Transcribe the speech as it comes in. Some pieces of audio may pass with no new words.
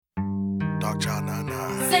Darkchild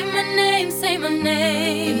 99. Say my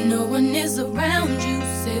name. If no one is around you,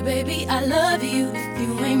 say, baby, I love you. If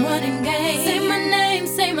you ain't running game, say my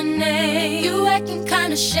name. You acting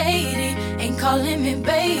kinda shady, ain't calling me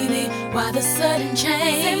baby. Why the sudden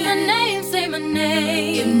change? Say my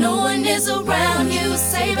name. If no one is around you,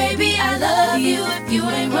 say, baby, I love you. If you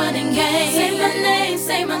ain't running game,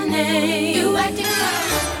 say my name. You acting kinda.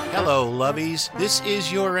 Hello, lovies. This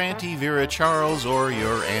is your Auntie Vera Charles, or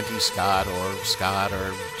your Auntie Scott, or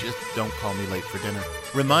just don't call me late for dinner.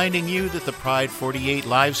 Reminding you that the Pride 48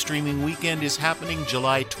 live streaming weekend is happening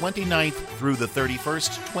July 29th through the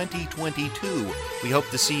 31st, 2022. We hope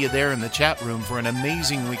to see you there in the chat room for an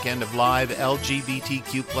amazing weekend of live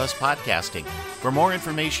LGBTQ+ podcasting. For more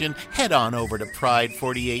information, head on over to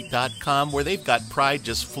pride48.com, where they've got pride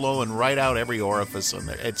just flowing right out every orifice on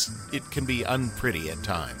there. It can be unpretty at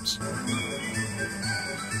times.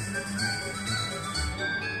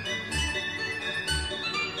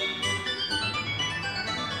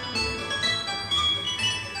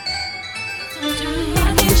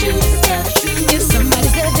 If somebody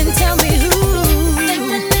said, then tell me who. Say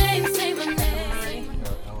my name.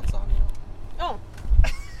 Oh.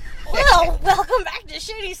 Well, welcome back to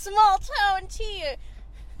Shitty Small Town Tea.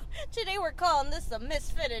 Today we're calling this a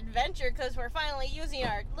misfit adventure because we're finally using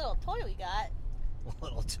our little toy we got.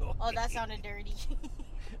 Little toy. Oh, that sounded dirty.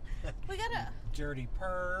 We got a... Dirty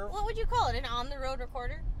perv. What would you call it? An on-the-road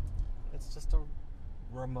recorder? It's just a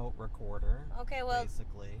remote recorder. Okay, well,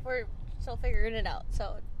 basically. we're still figuring it out,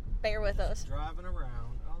 so bear with us. Driving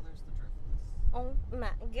around. Oh, there's the driftless. Oh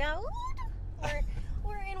my god.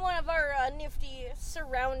 We're in one of our nifty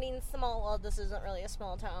surrounding small... Well, this isn't really a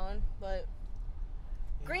small town, but...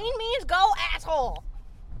 Yeah. Green means go, asshole!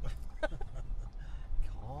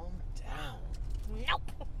 Calm down.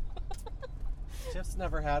 Nope. Tiff's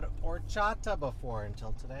never had horchata before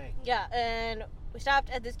until today. Yeah, and we stopped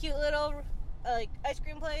at this cute little ice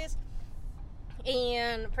cream place,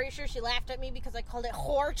 and I'm pretty sure she laughed at me because I called it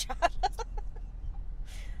horchata.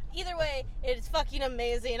 Either way, it's fucking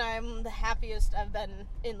amazing. I'm the happiest I've been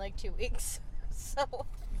in like 2 weeks. So. Well,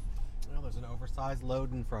 there's an oversized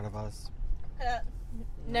load in front of us.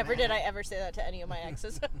 Never did I ever say that to any of my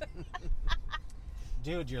exes.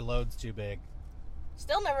 Dude, your load's too big.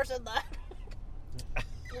 Still never said that.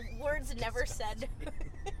 Words never said.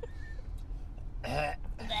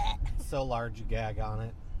 So large you gag on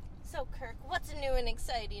it. So, Kirk, what's new and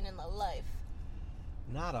exciting in the life?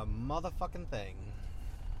 Not a motherfucking thing.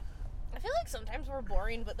 I feel like sometimes we're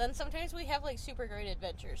boring, but then sometimes we have like super great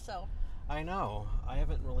adventures, so. I know. I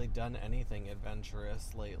haven't really done anything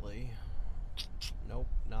adventurous lately. Nope,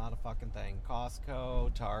 not a fucking thing.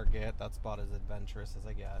 Costco, Target, that's about as adventurous as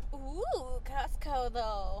I get. Ooh, Costco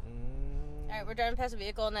though. Alright, we're driving past a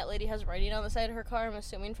vehicle and that lady has writing on the side of her car, I'm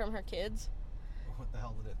assuming from her kids. What the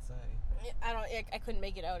hell did it say? I couldn't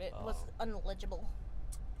make it out. It was unlegible.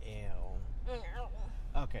 Ew.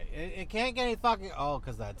 Okay, it can't get any fucking... Oh,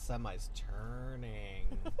 because that semi's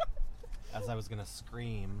turning. As I was going to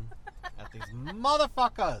scream at these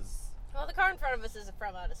motherfuckers. Well, the car in front of us is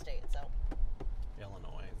from out of state, so...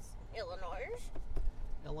 Illinois.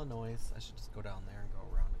 I should just go down there and go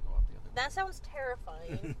around and go up the other way. That sounds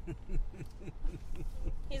terrifying.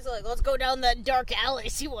 He's like, let's go down that dark alley,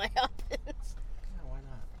 see what happens. Yeah, why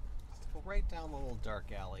not? Just go right down the little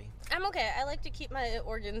dark alley. I'm okay. I like to keep my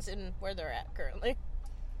organs in where they're at currently.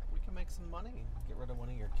 We can make some money. Get rid of one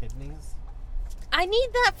of your kidneys. I need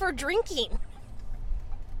that for drinking.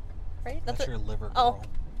 Right? That's your liver, girl. Oh.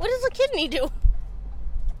 What does a kidney do?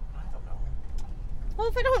 I don't know. Well,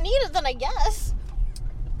 if I don't need it, then I guess.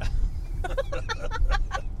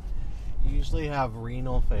 You usually have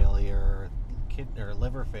renal failure, or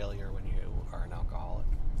liver failure when you are an alcoholic.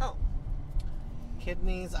 Oh.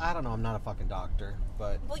 Kidneys, I don't know. I'm not a fucking doctor,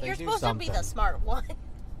 but well, they you're do supposed something. to be the smart one.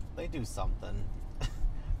 They do something.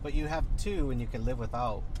 But you have two, and you can live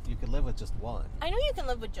without. You can live with just one. I know you can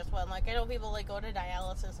live with just one. Like, I know people like go to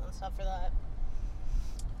dialysis and stuff for that.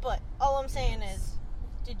 But all I'm saying is,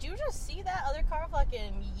 did you just see that other car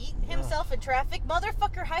fucking yeet himself in traffic?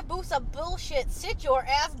 Motherfucker, Hayabusa bullshit. Sit your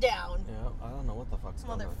ass down. Yeah, I don't know what the fuck's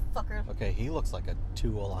going on. Motherfucker. Okay, he looks like a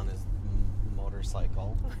tool on his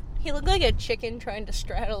motorcycle. He looked like a chicken trying to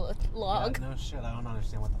straddle a log. Yeah, no shit, I don't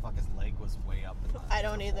understand what the fuck his leg was way up in the I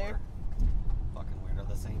don't either. Fucking weirdo.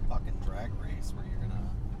 This ain't fucking drag race where you're gonna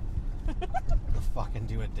fucking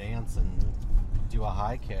do a dance and do a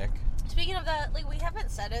high kick. Speaking of that, like, we haven't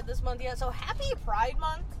said it this month yet, so happy Pride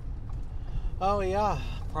Month. Oh, yeah.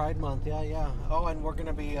 Pride Month, yeah. Oh, and we're going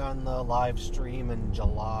to be on the live stream in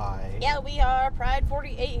July. Yeah, we are. Pride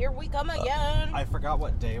 48, here we come again. I forgot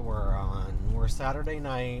what day we're on. We're Saturday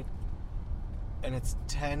night. And it's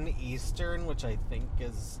 10 Eastern, which I think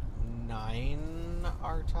is 9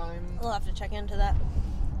 our time. We'll have to check into that.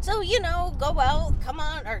 So, go out, come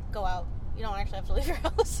on, or go out. You don't actually have to leave your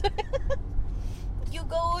house. You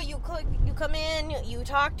go, you click, you come in, you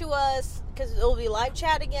talk to us, because it'll be live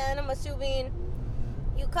chat again, I'm assuming.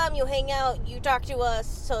 You come, you hang out, you talk to us.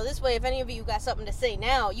 So this way, if any of you got something to say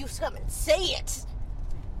now, you come and say it.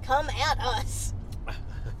 Come at us.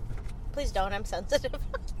 Please don't, I'm sensitive.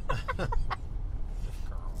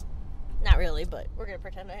 Not really, but we're going to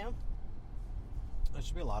pretend I am. There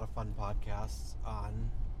should be a lot of fun podcasts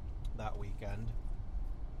on that weekend.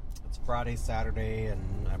 It's Friday, Saturday,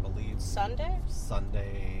 and I believe Sunday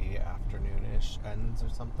afternoon-ish ends or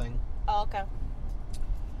something. Oh, okay.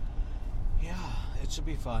 Yeah, it should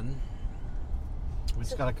be fun. We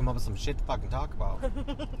just gotta come up with some shit to fucking talk about. I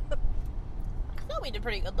thought we did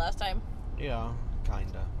pretty good last time. Yeah,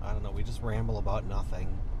 kinda. I don't know, we just ramble about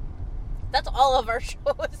nothing. That's all of our shows.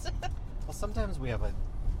 Well, sometimes we have a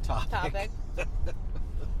topic.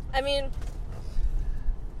 I mean,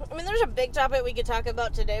 there's a big topic we could talk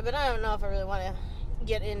about today, but I don't know if I really want to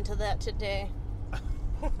get into that today.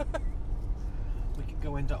 We could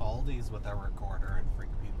go into Aldi's with our recorder and freak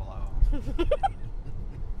people out.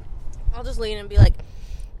 I'll just lean and be like,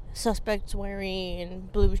 suspects wearing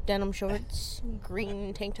blue denim shorts,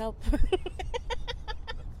 green tank top.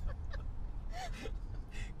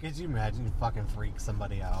 Could you imagine you fucking freak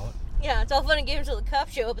somebody out? Yeah, it's all fun and games till the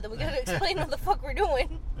cops show up, but then we gotta explain what the fuck we're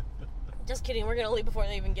doing. Just kidding, we're gonna leave before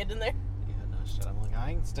they even get in there. Yeah, no shit. I'm like, I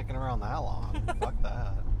ain't sticking around that long. Fuck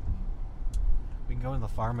that. We can go in the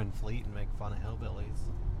farm and fleet and make fun of hillbillies.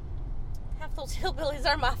 Half those hillbillies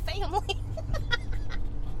are my family.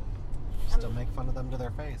 Still make fun of them to their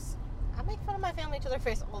face. I make fun of my family to their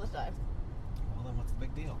face all the time. Well, then what's the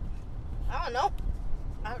big deal? I don't know.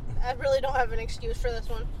 I really don't have an excuse for this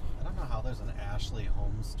one. I don't know how there's an Ashley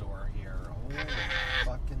home store here. Holy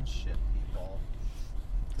fucking shit, people.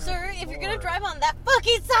 Sir, Good if you're Lord. gonna drive on that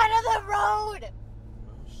fucking side of the road!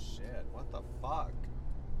 Oh shit, what the fuck?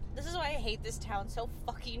 This is why I hate this town so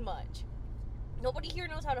fucking much. Nobody here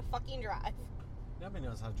knows how to fucking drive. Nobody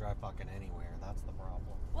knows how to drive fucking anywhere. That's the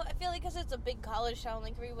problem. Well, I feel like because it's a big college town,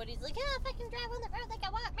 like everybody's like, yeah, if I can drive on the road like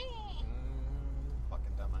I want, me.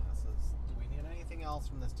 Fucking dumbasses. Do we need anything else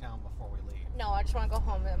from this town before we leave? No, I just want to go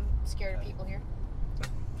home. I'm scared of people here.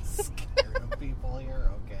 Scared of people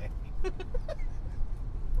here? Okay.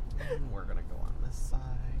 And we're gonna go on this side.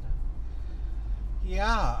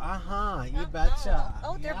 Yeah, you betcha.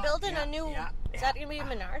 Oh, they're Yeah, building yeah, a new... yeah, Is that going to be a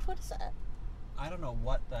Menards? What is that? I don't know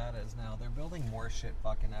what that is now. They're building more shit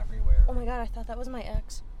fucking everywhere. Oh my god, I thought that was my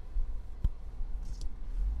ex.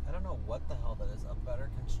 I don't know what the hell that is. A better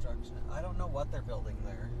construction. I don't know what they're building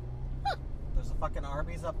there. Huh. There's a fucking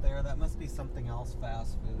Arby's up there. That must be something else,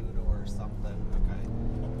 fast food or something.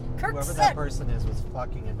 Okay. Kurt Whoever said... that person is was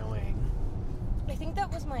fucking annoying. I think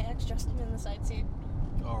that was my ex Justin in the side seat.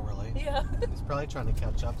 Oh, really? Yeah. He's probably trying to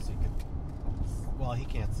catch up so he could... Well, he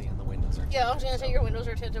can't see in the windows or Yeah, I was going to say your windows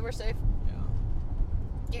are tinted. We're safe.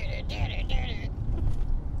 Yeah.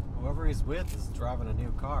 Whoever he's with is driving a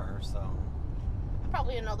new car, so...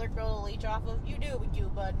 Probably another girl to leech off of. You do what you,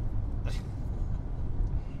 bud.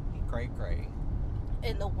 Cray-cray.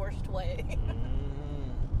 In the worst way.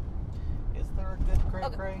 Is there a good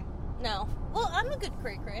cray-cray? Okay. No. Well, I'm a good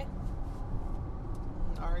cray-cray.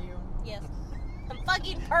 Are you? Yes. I'm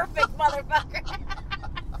fucking perfect, motherfucker.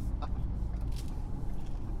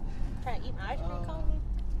 Trying to eat my ice cream cone.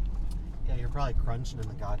 Yeah, you're probably crunching in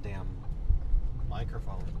the goddamn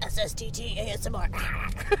microphone. SSTT ASMR.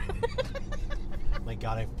 My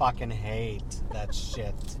god, I fucking hate that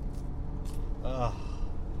shit. Ugh.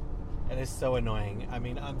 It is so annoying. I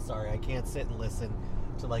mean, I'm sorry, I can't sit and listen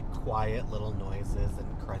to like quiet little noises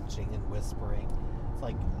and crunching and whispering. It's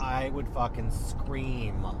like, I would fucking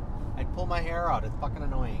scream. I'd pull my hair out. It's fucking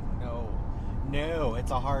annoying. No. No,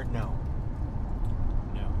 it's a hard no.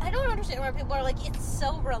 No. I don't understand why people are like, it's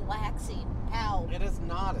so relaxing. Ow. It is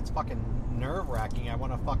not. It's fucking nerve-wracking. I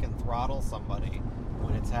want to fucking throttle somebody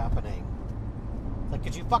when it's happening. It's like,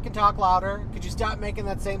 could you fucking talk louder? Could you stop making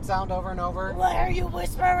that same sound over and over? Why are you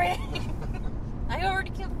whispering? I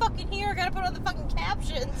already can fucking hear. I gotta put on the fucking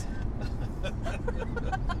captions.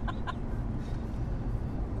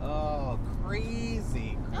 Oh,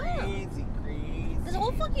 crazy. This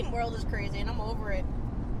whole fucking world is crazy, and I'm over it.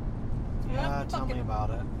 Yeah, tell me about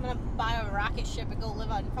it. I'm gonna buy a rocket ship and go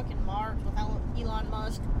live on fucking Mars with Elon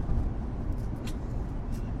Musk.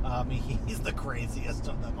 He's the craziest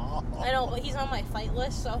of them all. I know, but he's on my fight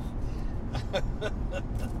list, so...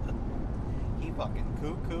 He fucking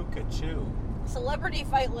cuckoo-ca-choo. Celebrity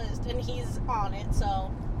fight list, and he's on it,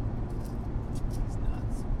 so...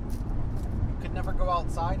 could never go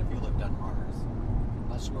outside if you lived on Mars.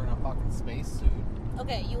 Unless you were in a fucking spacesuit.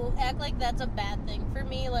 Okay, you act like that's a bad thing. For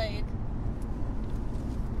me, like...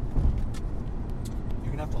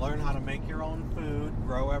 You're gonna have to learn how to make your own food,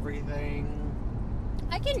 grow everything.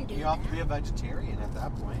 I can do You that. have to be a vegetarian at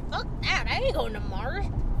that point. Fuck that. I ain't going to Mars.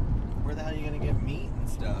 Where the hell are you gonna get meat and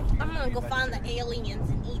stuff? You're I'm gonna be go a find the vegetarian. aliens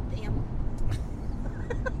and eat them.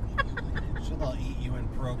 Sure, they'll eat you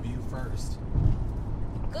and probe you first.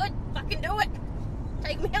 Good. Fucking do it.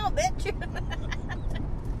 Take me out, bitch.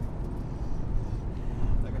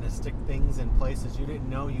 They're gonna stick things in places you didn't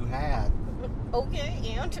know you had.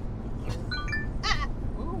 Okay, and... Ah!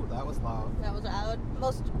 Ooh, that was loud. That was loud.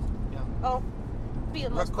 Most... Yeah. Oh. Be the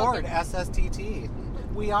most Record fucking... SSTT.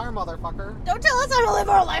 We are, motherfucker. Don't tell us how to live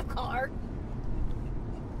our life, car.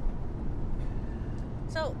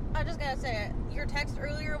 So, I just gotta say, your text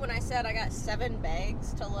earlier when I said I got 7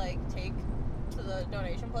 bags to, like, take to the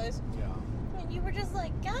donation place, Yeah. and you were just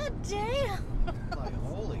like, God damn. Like,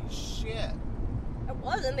 holy shit. It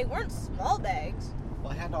wasn't. They weren't small bags.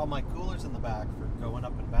 Well, I had all my coolers in the back for going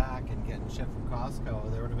up and back and getting shit from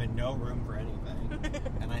Costco. There would have been no room for anything.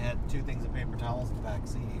 And I had 2 things of paper towels in the back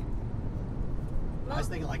seat. I was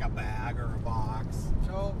thinking like a bag or a box.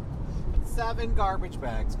 So, 7 garbage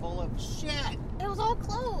bags full of shit. It was all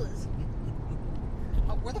clothes.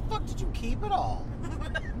 Where the fuck did you keep it all?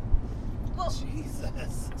 Well,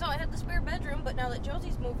 Jesus. so I had the spare bedroom, but now that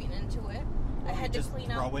Josie's moving into it, I had to just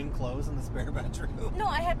clean out. throwing clothes in the spare bedroom. No,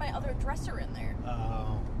 I had my other dresser in there,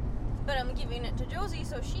 Oh, but I'm giving it to Josie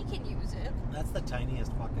so she can use it. that's the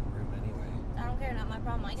tiniest fucking room anyway. I don't care, not my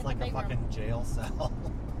problem. I It's get like the a big fucking room. jail cell.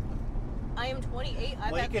 I am 28.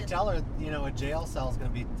 I've Well, you had could this. tell her, a jail cell is going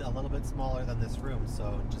to be a little bit smaller than this room,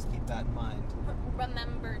 so just keep that in mind.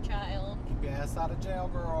 Remember, child. Keep your ass out of jail,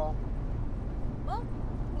 girl. Well,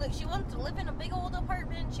 look, she wants to live in a big old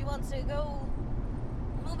apartment. She wants to go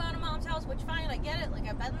move out of mom's house, which fine, I get it. Like,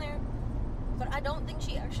 I've been there. But I don't think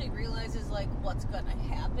she actually realizes, like, what's going to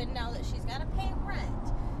happen now that she's got to pay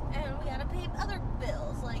rent. And we got to pay other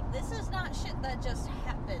bills. Like, this is not shit that just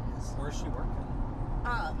happens. Where's she working? Oh,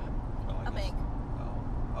 I a guess- bank.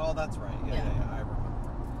 Oh, that's right. Yeah, Yeah. I remember.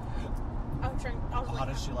 I was How like,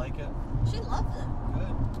 does she like it? she loves it.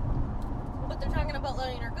 Good. But they're talking about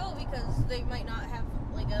letting her go because they might not have,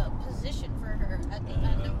 like, a position for her at the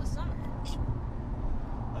end of the summer.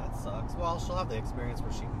 That sucks. Well, she'll have the experience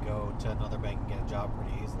where she can go to another bank and get a job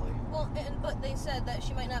pretty easily. Well, but they said that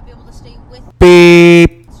she might not be able to stay with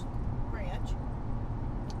Beep. branch.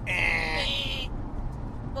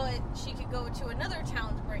 But she could go to another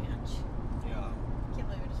town's branch. Yeah. Can't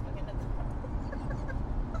believe I just fucking did that.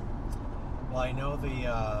 Well, I know the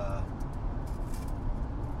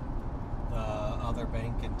other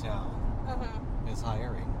bank in town is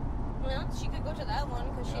hiring. Well, she could go to that one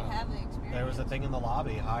because she'd Yeah. have the experience. There was a thing in the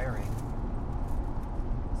lobby hiring.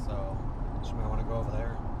 So, she might want to go over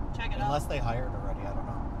there. Check it Unless out. they hired already, I don't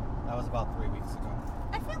know. That was about 3 weeks ago.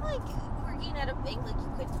 I feel like working at a bank, like,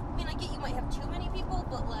 you could, I mean, I get you might have too many people,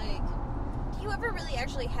 but, like, do you ever really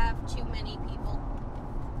actually have too many people?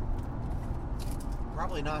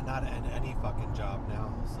 Probably not in any fucking job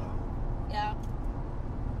now, so. Yeah.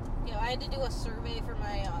 You know, I had to do a survey for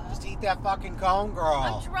my, Just eat that fucking cone, girl.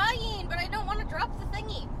 I'm trying, but I don't want to drop the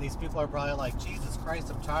thingy. These people are probably like, Jesus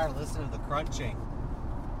Christ, I'm tired of listening to the crunching.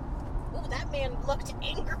 Ooh, that man looked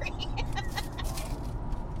angry.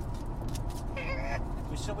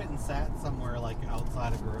 We should have went and sat somewhere like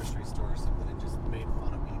outside a grocery store or something and just made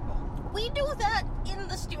fun of people. We do that in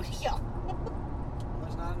the studio.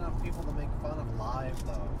 There's not enough people to make fun of live,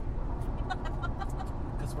 though.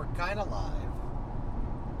 Because we're kind of live.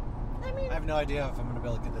 I mean, I have no idea if I'm going to be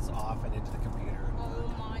able to get this off and into the computer.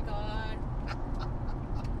 oh my god.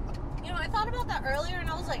 You know, I thought about that earlier and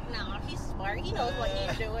I was like, nah, he's smart. He knows what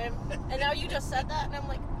he's doing. And now you just said that and I'm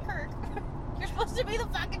like, Kirk, you're supposed to be the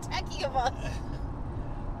fucking techie of us.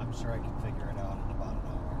 I'm sure I can figure it out in about an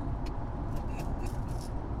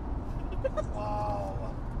hour.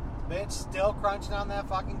 Wow. Bitch, still crunching on that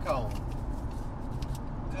fucking cone.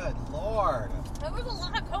 Good lord. There was a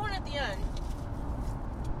lot of cone at the end.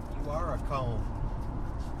 You are a cone.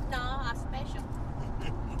 Nah, I'm special.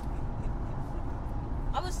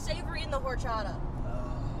 I was savoring the horchata.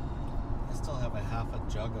 I still have a half a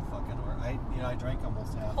jug of fucking I drank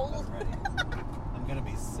almost half of it already. I'm gonna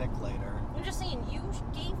be sick later. I'm just saying, you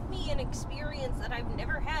gave me an experience that I've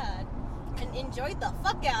never had and enjoyed the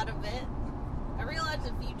fuck out of it. I realized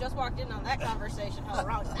if you just walked in on that conversation, how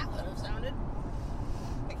wrong that would have sounded.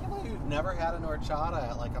 I can't believe you've never had an horchata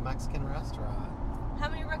at like a Mexican restaurant. How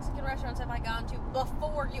many Mexican restaurants have I gone to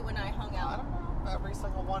before you and I hung I out? don't know. every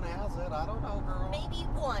single one has it. I don't know, girl. Maybe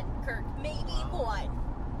one, Kirk. Maybe one.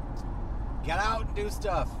 Get out and do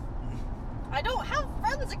stuff. I don't have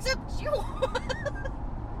friends except you.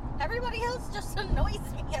 Everybody else just annoys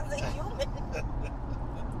me as a human.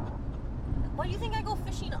 Why do you think I go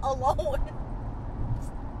fishing alone?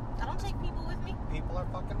 I don't take people with me. People are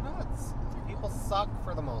fucking nuts. People suck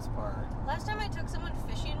for the most part. Last time I took someone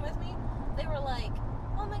fishing with me, they were like,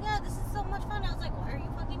 oh my god, this is so much fun. I was like, why are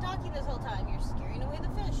you fucking talking this whole time? You're scaring away the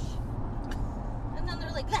fish. And then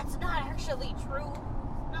they're like, that's not actually true.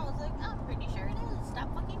 And I was like, I'm pretty sure it is.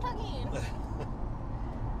 Stop fucking talking.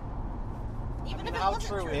 Even if it how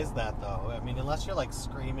wasn't true is that, though? I mean, unless you're like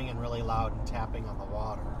screaming and really loud and tapping on the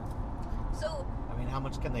water. So, I mean, how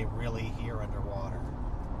much can they really hear underwater?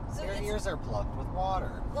 so Their it's, ears are plugged with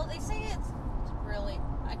water. well, they say it's really.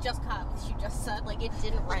 I just caught what you just said. Like, it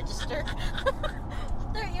didn't register.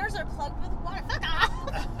 Their ears are plugged with water. Fuck off!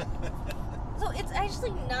 So it's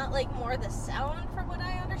actually not like more the sound, from what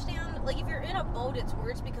I understand. Like if you're in a boat, it's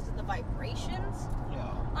worse because of the vibrations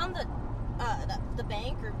Yeah. on the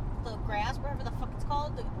bank or the grass, wherever the fuck it's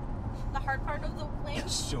called, the hard part of the lake.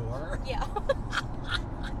 Sure. Yeah.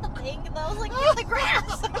 The bank, and I was like, yeah, the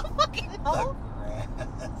grass. I don't fucking know. The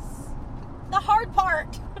grass. The hard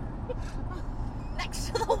part next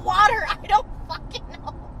to the water. I don't fucking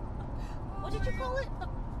know. What did you call it?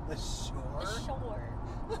 The shore. The shore.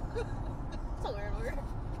 It's a weird word.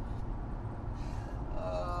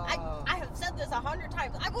 I have said this 100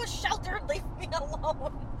 times. I was sheltered. Leave me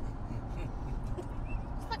alone. I'm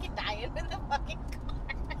fucking dying in the fucking car.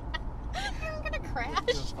 I'm gonna crash.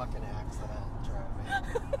 Just fucking accident driving.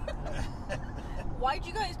 Why'd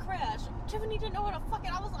you guys crash? Tiffany didn't know what the fuck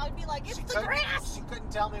I was. I'd be like, it's She the couldn't- grass. She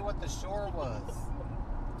couldn't tell me what the shore was.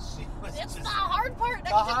 She was It's just the hard part next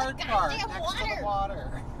the hard to the part goddamn next water. to the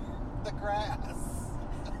water. The grass.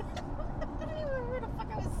 I don't even remember what the fuck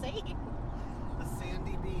I was saying. The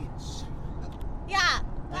sandy beach. Yeah,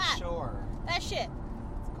 The that. shore. That shit.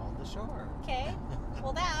 It's called the shore. Okay.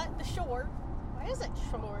 Well, the shore. Why is it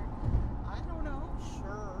shore? I don't know.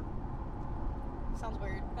 Sure. Sounds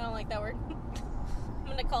weird. I don't like that word. I'm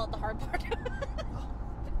gonna call it the hard part.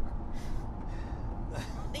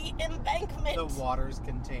 The embankment. The water's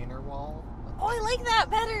container wall. Oh, I like that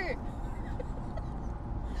better.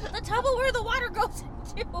 The tub of where the water goes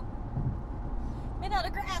into. Made out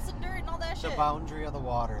of grass and dirt and all that The shit. boundary of the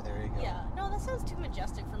water. There you go. Yeah. No, that sounds too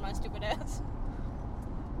majestic for my stupid ass.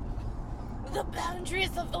 The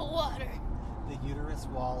boundaries of the water. The uterus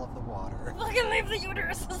wall of the water. Fucking leave the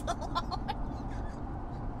uteruses alone.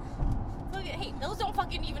 Look at, hey, those don't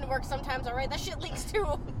fucking even work sometimes, alright? That shit leaks too.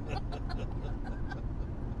 The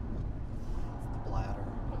bladder.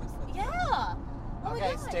 Yeah. Oh my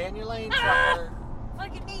Okay, God. stay in your lane, Ah! trucker.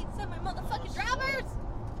 Fucking hate semi motherfucking drivers.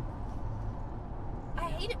 I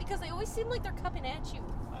hate it because they always seem like they're coming at you.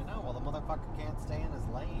 I know. Well, the motherfucker can't stay in his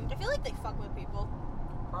lane. I feel like they fuck with people.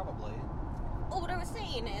 Probably. Oh, what I was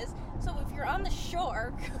saying is, so if you're on the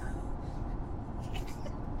shore,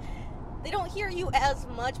 they don't hear you as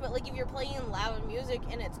much, but like if you're playing loud music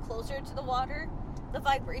and it's closer to the water, the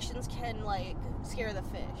vibrations can like scare the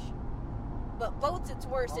fish. But boats, it's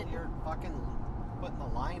worse. Well, you're fucking putting the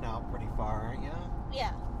line out pretty far, aren't you?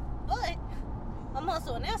 Yeah, but I'm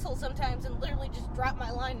also an asshole sometimes and literally just drop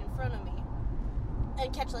my line in front of me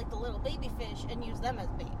and catch like the little baby fish and use them as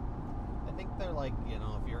bait. I think they're like, you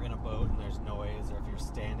know, if you're in a boat and there's noise, or if you're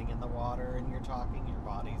standing in the water and you're talking, your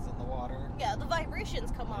body's in the water. Yeah, the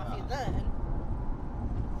vibrations come off you Yeah. then.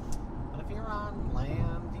 But if you're on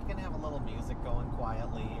land, you can have a little music going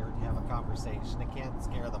quietly or have a conversation. It can't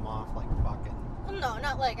scare them off like fucking. No,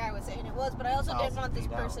 not like I was saying it was, but I also didn't 1,000 want this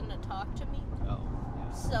feet out. person to talk to me. Oh,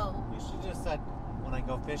 yeah. So, You should just said, when I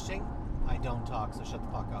go fishing, I don't talk, so shut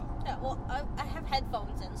the fuck up. yeah, well, I have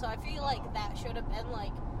headphones in, so I feel like that should have been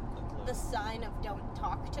like the sign of don't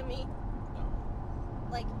talk to me. No.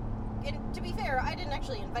 Like, and to be fair, I didn't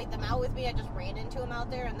actually invite them out with me. I just ran into them out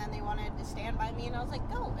there, and then they wanted to stand by me, and I was like,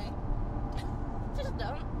 go away. Just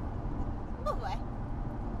don't. Go away.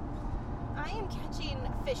 I am catching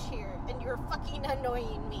fish here, and you're fucking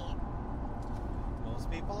annoying me. Most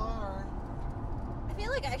people are. I feel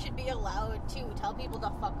like I should be allowed to tell people to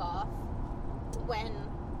fuck off when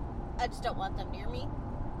I just don't want them near me.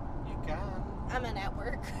 You can. I'm at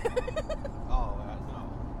work. Oh, no.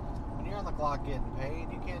 When you're on the clock getting paid,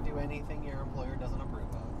 you can't do anything your employer doesn't approve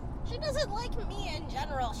of. She doesn't like me in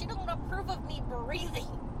general. She doesn't approve of me breathing.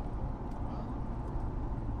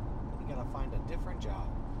 Well, you gotta find a different job.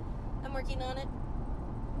 I'm working on it.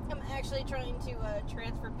 I'm actually trying to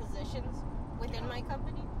transfer positions within my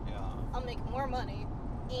company. Yeah. I'll make more money,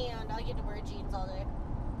 and I'll get to wear jeans all day.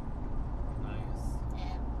 Nice.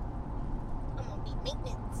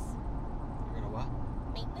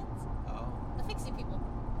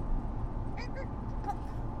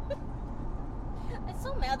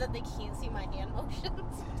 that they can't see my hand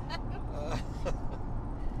motions.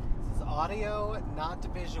 This is audio, not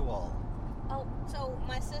visual. Oh, so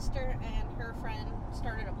my sister and her friend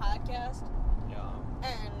started a podcast, Yeah.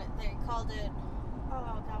 and they called it,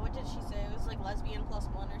 oh god, what did she say? It was like Lesbian Plus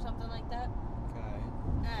One or something like that.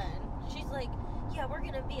 Okay. And she's like, yeah, we're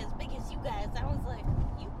gonna be as big as you guys. I was like,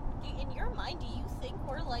 in your mind, do you think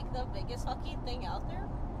we're like the biggest fucking thing out there?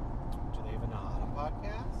 Do they even know how to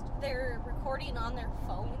podcast? They're recording on their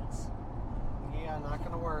phones, Yeah, not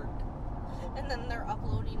gonna work. and then they're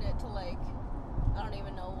uploading it to like, I don't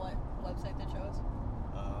even know what website they chose.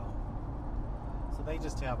 Oh. So they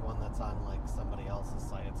just have one that's on like somebody else's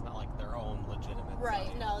site. It's not like their own legitimate Right,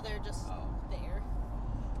 site. no, they're just Oh. there.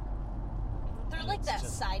 They're And like it's that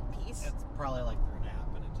just- side piece. It's probably like through an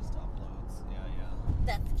app and it just uploads. Yeah, yeah.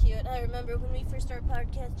 That's cute. I remember when we first started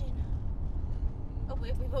podcasting. Oh,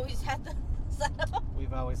 we've always had the setup.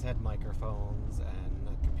 We've always had microphones and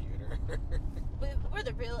a computer. We're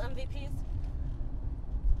the real MVPs.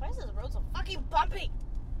 Why is this road so fucking bumpy?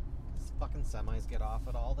 These fucking semis get off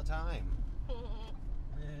it all the time.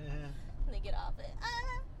 Eh, They get off it.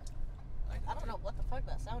 I don't know what the fuck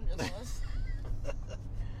that sound just was.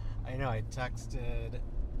 I know. I texted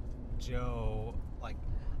Joe like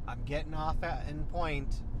I'm getting off in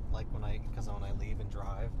Point, like when I leave and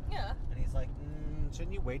drive, Yeah. and he's like,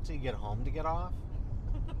 shouldn't you wait till you get home to get off?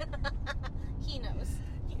 He knows.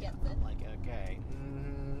 He gets it. I'm like, okay,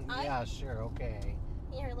 yeah, sure, okay.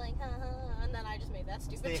 You're like, and then I just made that What's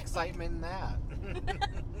stupid. the excitement in that?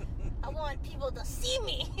 I want people to see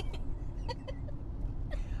me.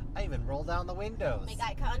 I even roll down the windows. Make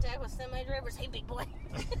eye contact with semi drivers. Hey, big boy.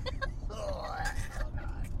 Oh, God.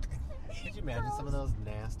 Could you imagine some of those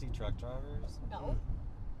nasty truck drivers? No.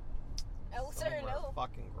 Oh, Some of sir, them are no.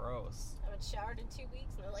 fucking gross. I haven't showered in 2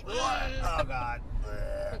 weeks, and they're like, Oh, God.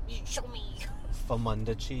 show me.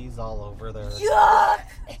 Famunda cheese all over their... Yuck!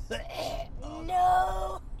 Oh,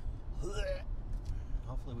 No.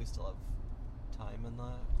 Hopefully we still have time in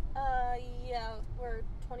that. Yeah, we're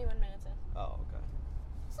 21 minutes in. Oh, okay.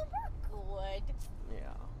 So we're good. Yeah,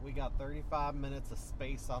 we got 35 minutes of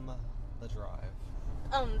space on the drive.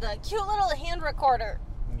 The cute little hand recorder.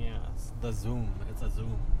 Yes, the Zoom. It's a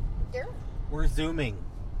Zoom. There. We're zooming.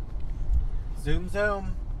 Zoom,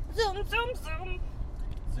 zoom. Zoom, zoom, zoom.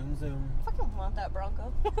 Zoom, zoom. I fucking want that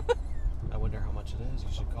Bronco. I wonder how much it is. You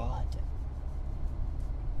should call. Want it.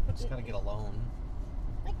 I just gotta get a loan.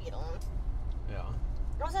 I can get on. Yeah.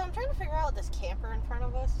 Also, I'm trying to figure out this camper in front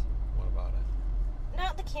of us. What about it?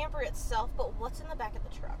 Not the camper itself, but what's in the back of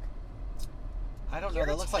the truck. I don't know. Your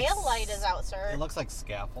That looks like tail light is out, sir. It looks like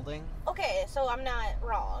scaffolding Okay, so I'm not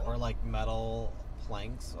wrong. or like metal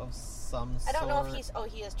planks of some I sort. don't know if he's. Oh,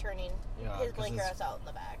 he is turning. Yeah, His 'cause blinker his is out in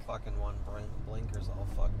the back. Fucking one blinker's all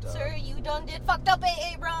fucked up. Sir, you done did fucked up,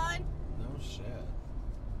 AA Ron. No shit.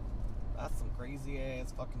 That's some crazy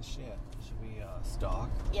ass fucking shit. Should we stalk?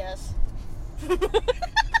 Yes.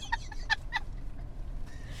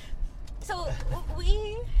 So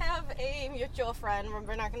we have a mutual friend.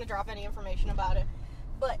 We're not going to drop any information about it,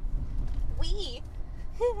 but we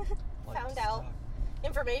Like found to out stalk?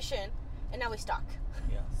 information, and now we stalk,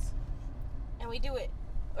 Yes. and we do it.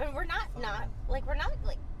 And we're not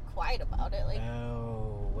quiet about it. Like,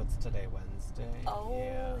 Oh, what's today? Wednesday. oh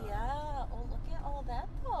yeah. Oh, look at all that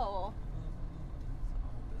though. All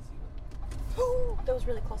busy with That was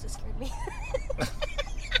really close. It scared me.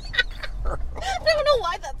 I don't know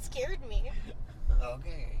why that scared me.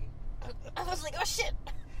 Okay. I was like, oh shit.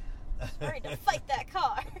 I'm ready to fight that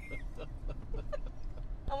car.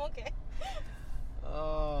 I'm okay.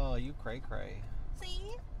 Oh, you cray.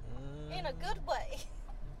 See? In a good way.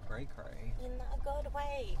 Cray. In a good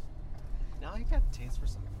way. Now I got a taste for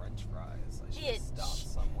some French fries. I should Bitch. stop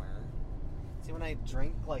somewhere. See, when I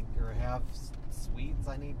drink or have sweets,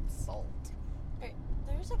 I need salt. Right.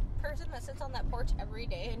 There's a person that sits on that porch every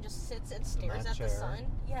day and just sits and stares that at the chair? sun.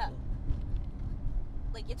 Yeah.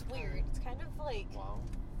 Like, it's weird. It's kind of like Wow.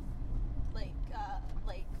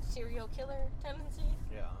 serial killer tendency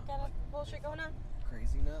Yeah. kind of bullshit going on.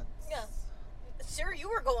 Crazy nuts. Yeah. Sir, you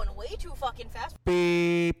were going way too fucking fast.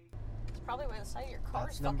 Beep. It's probably why the side of your car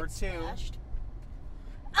That's is number fucking 2. smashed.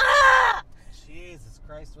 Ah! Jesus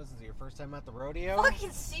Christ, was this your first time at the rodeo?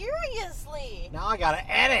 Fucking seriously! Now I gotta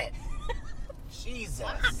edit. Jesus.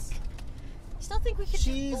 I still think we could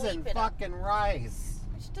Cheese just bleep and it out. fucking rice.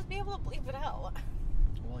 We should just be able to bleep it out.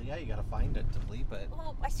 Well, yeah, you gotta find it to bleep it.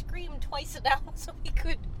 Well, I screamed twice an hour so we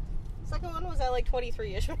could. Second one was at like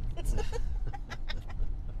 23-ish minutes. I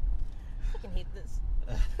fucking hate this.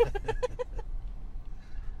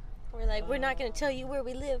 We're like, we're not gonna tell you where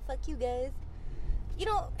we live. Fuck you guys. you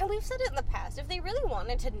know, and we've said it in the past, if they really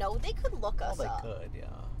wanted to know, they could look us Well, up. they could, yeah.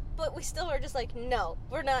 But we still are just like, no,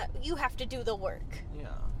 we're not, you have to do the work. Yeah.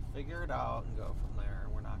 Figure it out and go from there.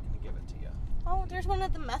 We're not going to give it to you. Oh, there's one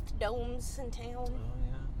of the meth domes in town. Oh,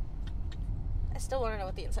 yeah. I still want to know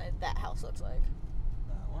what the inside of that house looks like.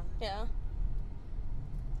 That one? Yeah.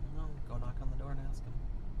 I don't know. Go knock on the door and ask him.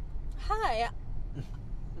 Hi,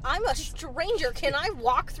 I'm a stranger. Can I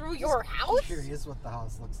walk through your house? Curious what the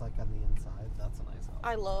house looks like on the inside. That's a nice house.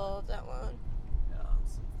 I love that one. Yeah,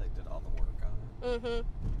 since they did all the work on it. Mm-hmm.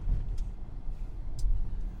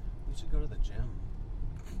 We should go to the gym.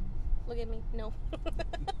 Look at me. No. I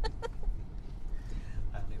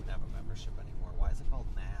don't even have a membership anymore. Why is it called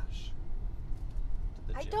Nash?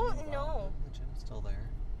 Did the I gym don't move on? know. The gym's still there.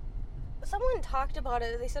 Someone talked about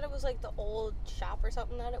it. They said it was like the old shop or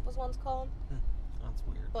something that it was once called. That's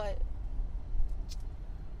weird. But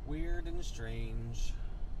Weird and strange.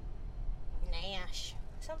 Nash.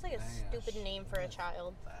 Sounds like a Nash. stupid name for a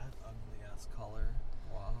child. That ugly ass color.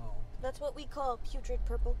 Wow. That's what we call putrid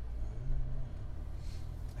purple.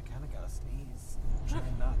 I kind of gotta sneeze. I'm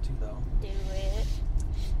trying not to though. Do it.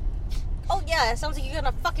 Oh yeah, it sounds like you're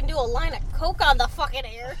gonna fucking do a line of coke on the fucking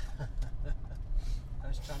air. I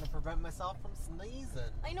was trying to prevent myself from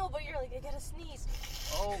sneezing. I know, but you're like, I gotta sneeze.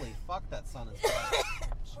 Holy fuck, that sun is bright.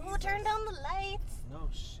 Oh, turn down the lights. No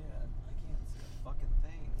shit. I can't see a fucking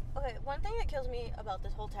thing. Okay, one thing that kills me about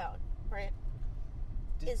this whole town, right,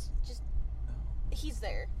 is just Oh, he's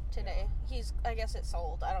there today. I guess it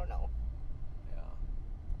sold. I don't know.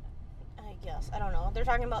 yeah. I guess. I don't know. They're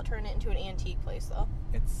talking about turning it into an antique place, though.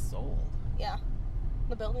 It's sold. Yeah.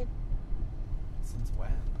 The building. Since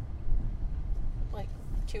when? Like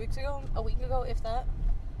 2 weeks ago? A week ago, if that?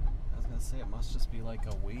 I was gonna say it must just be like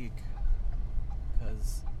a week.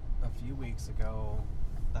 Because a few weeks ago,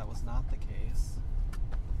 that was not the case.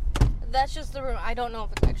 That's just the rumor. I don't know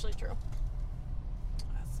if it's actually true.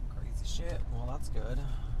 That's some crazy shit. Well, that's good,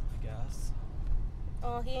 I guess.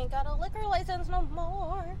 Oh, he ain't got a liquor license no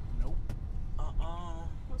more. Nope. Uh-uh.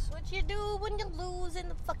 That's what you do when you lose in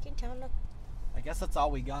the fucking town. I guess that's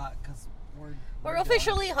all we got, because We're done.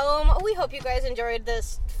 officially home. We hope you guys enjoyed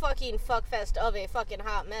this fucking fuckfest of a fucking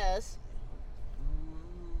hot mess.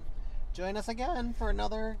 Join us again for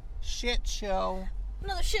another shit show.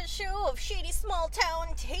 Another shit show of shady small town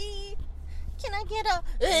tea. Can I get a...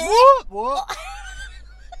 Whoop, whoop.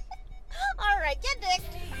 Alright, get dick.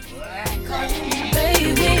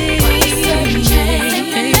 Baby,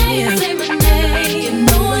 say my name.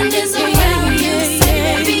 No one is around you.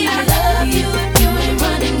 Say, baby, I love you. If you ain't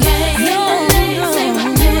running game. Say my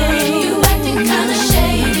name. You acting kinda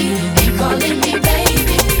shady. Ain't calling me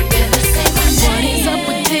baby. Better say my name. What is up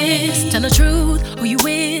with this? Tell the truth. Who you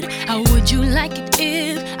with? How would you like it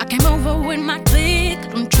if I came over with my clique?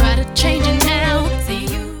 Don't try to change it